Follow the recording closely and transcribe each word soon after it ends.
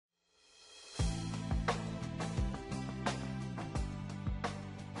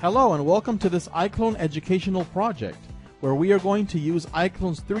Hello and welcome to this iClone educational project, where we are going to use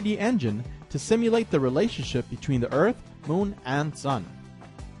iClone's 3D engine to simulate the relationship between the Earth, Moon, and Sun.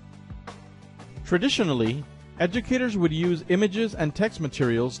 Traditionally, educators would use images and text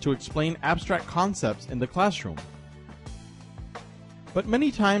materials to explain abstract concepts in the classroom. But many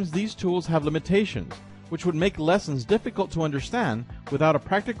times these tools have limitations, which would make lessons difficult to understand without a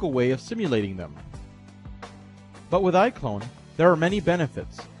practical way of simulating them. But with iClone, there are many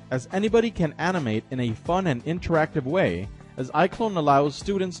benefits, as anybody can animate in a fun and interactive way, as iClone allows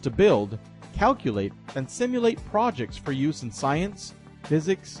students to build, calculate, and simulate projects for use in science,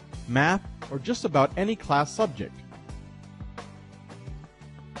 physics, math, or just about any class subject.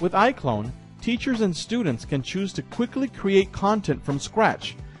 With iClone, teachers and students can choose to quickly create content from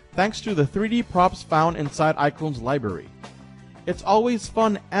scratch, thanks to the 3D props found inside iClone's library. It's always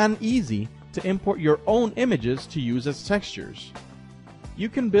fun and easy to import your own images to use as textures. You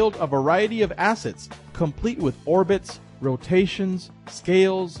can build a variety of assets complete with orbits, rotations,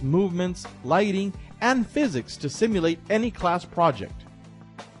 scales, movements, lighting, and physics to simulate any class project.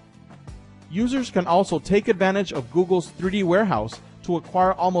 Users can also take advantage of Google's 3D warehouse to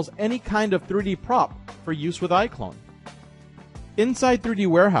acquire almost any kind of 3D prop for use with iClone. Inside 3D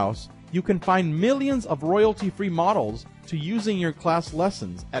warehouse, you can find millions of royalty-free models to use in your class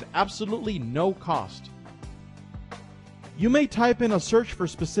lessons at absolutely no cost. You may type in a search for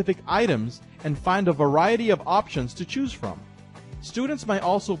specific items and find a variety of options to choose from. Students may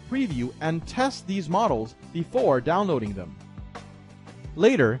also preview and test these models before downloading them.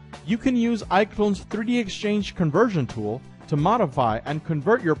 Later, you can use iClone's 3D Exchange conversion tool to modify and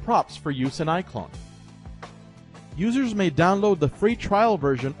convert your props for use in iClone. Users may download the free trial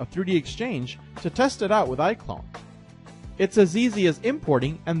version of 3D Exchange to test it out with iClone. It's as easy as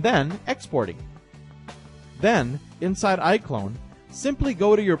importing and then exporting. Then, inside iClone, simply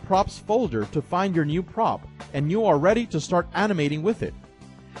go to your props folder to find your new prop, and you are ready to start animating with it.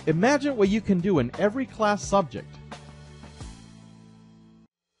 Imagine what you can do in every class subject.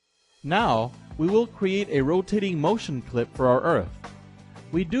 Now, we will create a rotating motion clip for our Earth.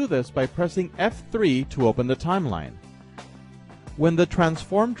 We do this by pressing F3 to open the timeline. When the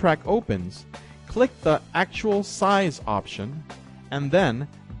transform track opens, click the actual size option, and then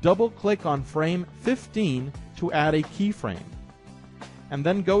double-click on frame 15 to add a keyframe. And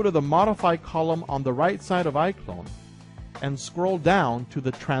then go to the Modify column on the right side of iClone and scroll down to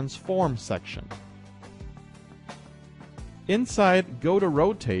the Transform section. Inside, go to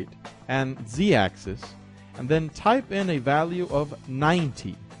Rotate and Z-axis, and then type in a value of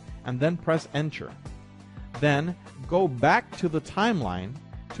 90, and then press Enter. Then go back to the timeline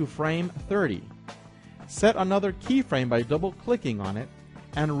to frame 30. Set another keyframe by double-clicking on it,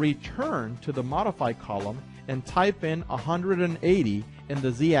 and return to the Modify column and type in 180 in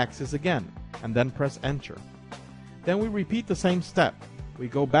the Z-axis again, and then press Enter. Then we repeat the same step. We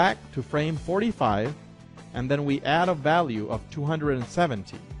go back to frame 45, and then we add a value of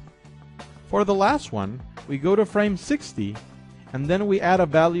 270. For the last one, we go to frame 60, and then we add a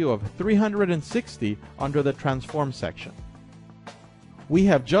value of 360 under the Transform section. We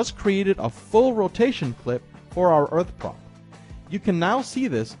have just created a full rotation clip for our Earth prop. You can now see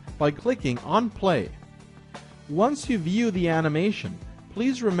this by clicking on Play. Once you view the animation,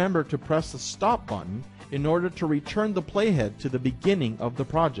 please remember to press the Stop button in order to return the playhead to the beginning of the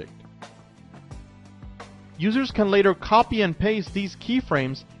project. Users can later copy and paste these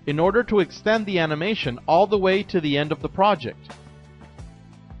keyframes in order to extend the animation all the way to the end of the project.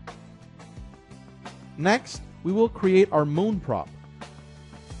 Next, we will create our moon prop.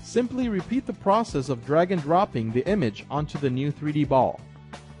 Simply repeat the process of drag and dropping the image onto the new 3D ball.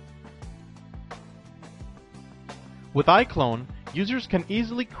 With iClone, users can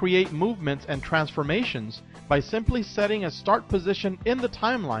easily create movements and transformations by simply setting a start position in the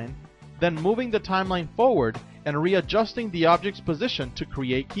timeline, then moving the timeline forward and readjusting the object's position to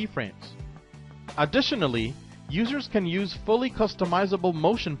create keyframes. Additionally, users can use fully customizable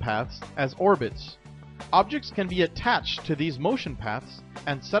motion paths as orbits. Objects can be attached to these motion paths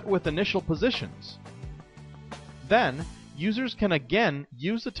and set with initial positions. Then, users can again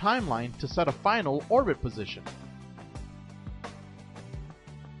use the timeline to set a final orbit position.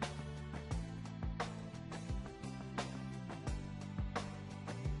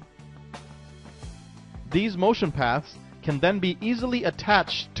 These motion paths can then be easily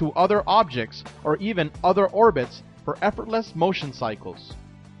attached to other objects or even other orbits for effortless motion cycles.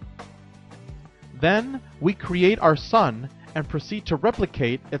 Then we create our sun and proceed to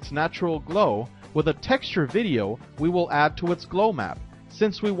replicate its natural glow with a texture video we will add to its glow map,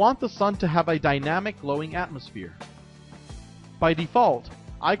 since we want the sun to have a dynamic glowing atmosphere. By default,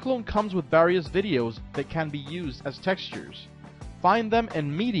 iClone comes with various videos that can be used as textures. Find them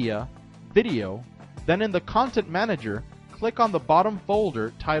in Media, Video, then in the Content Manager, click on the bottom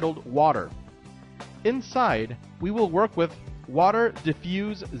folder titled Water. Inside, we will work with Water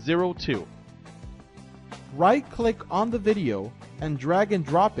Diffuse 02. Right-click on the video and drag and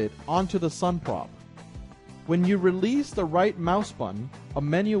drop it onto the sun prop. When you release the right mouse button, a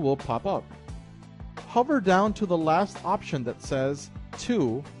menu will pop up. Hover down to the last option that says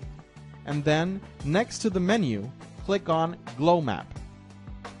To, and then next to the menu, click on Glow Map.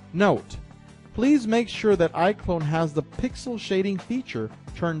 Note: please make sure that iClone has the pixel shading feature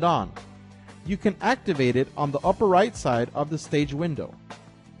turned on. You can activate it on the upper right side of the stage window.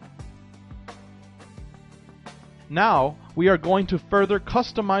 Now we are going to further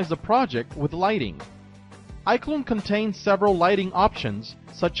customize the project with lighting. iClone contains several lighting options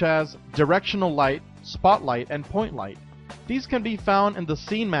such as directional light, spotlight, and point light. These can be found in the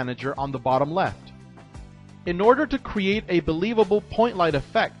Scene Manager on the bottom left. In order to create a believable point light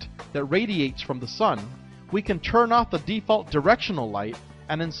effect that radiates from the sun, we can turn off the default directional light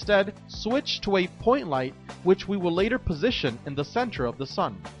and instead switch to a point light which we will later position in the center of the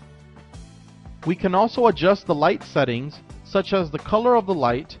sun. We can also adjust the light settings such as the color of the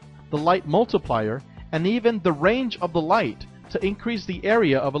light multiplier, and even the range of the light to increase the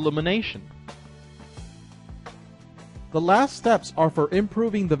area of illumination. The last steps are for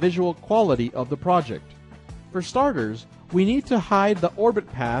improving the visual quality of the project. For starters, we need to hide the orbit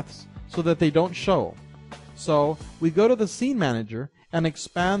paths so that they don't show. So we go to the Scene Manager and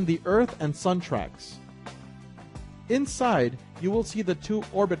expand the Earth and Sun tracks. Inside, you will see the two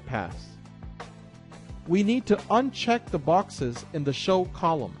orbit paths. We need to uncheck the boxes in the Show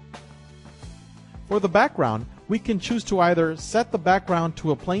column. For the background, we can choose to either set the background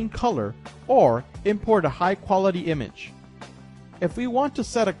to a plain color or import a high-quality image. If we want to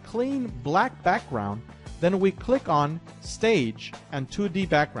set a clean black background, then we click on Stage and 2D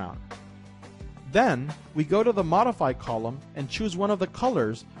Background. Then we go to the Modify column and choose one of the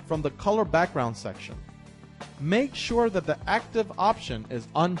colors from the Color Background section. Make sure that the Active option is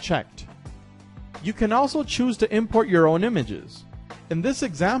unchecked. You can also choose to import your own images. In this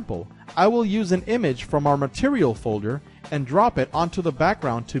example, I will use an image from our Material folder and drop it onto the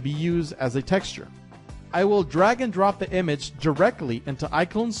background to be used as a texture. I will drag and drop the image directly into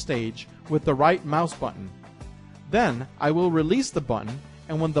iClone Stage with the right mouse button. Then I will release the button,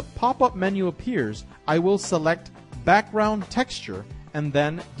 and when the pop-up menu appears, I will select Background Texture and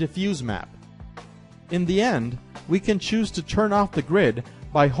then Diffuse Map. In the end, we can choose to turn off the grid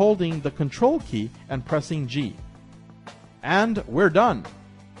by holding the Control key and pressing G. And we're done!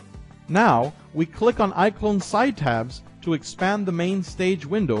 Now, we click on iClone side tabs to expand the main stage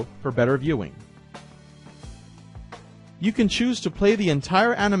window for better viewing. You can choose to play the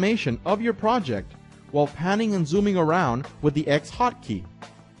entire animation of your project while panning and zooming around with the X hotkey.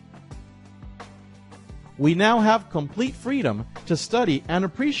 We now have complete freedom to study and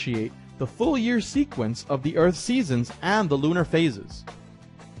appreciate the full year sequence of the Earth seasons and the lunar phases.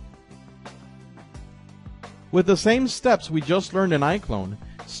 With the same steps we just learned in iClone,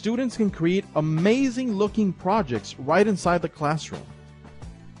 students can create amazing looking projects right inside the classroom.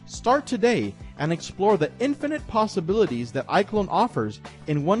 Start today and explore the infinite possibilities that iClone offers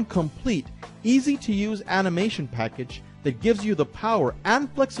in one complete, easy to use animation package that gives you the power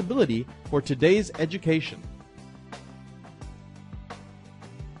and flexibility for today's education.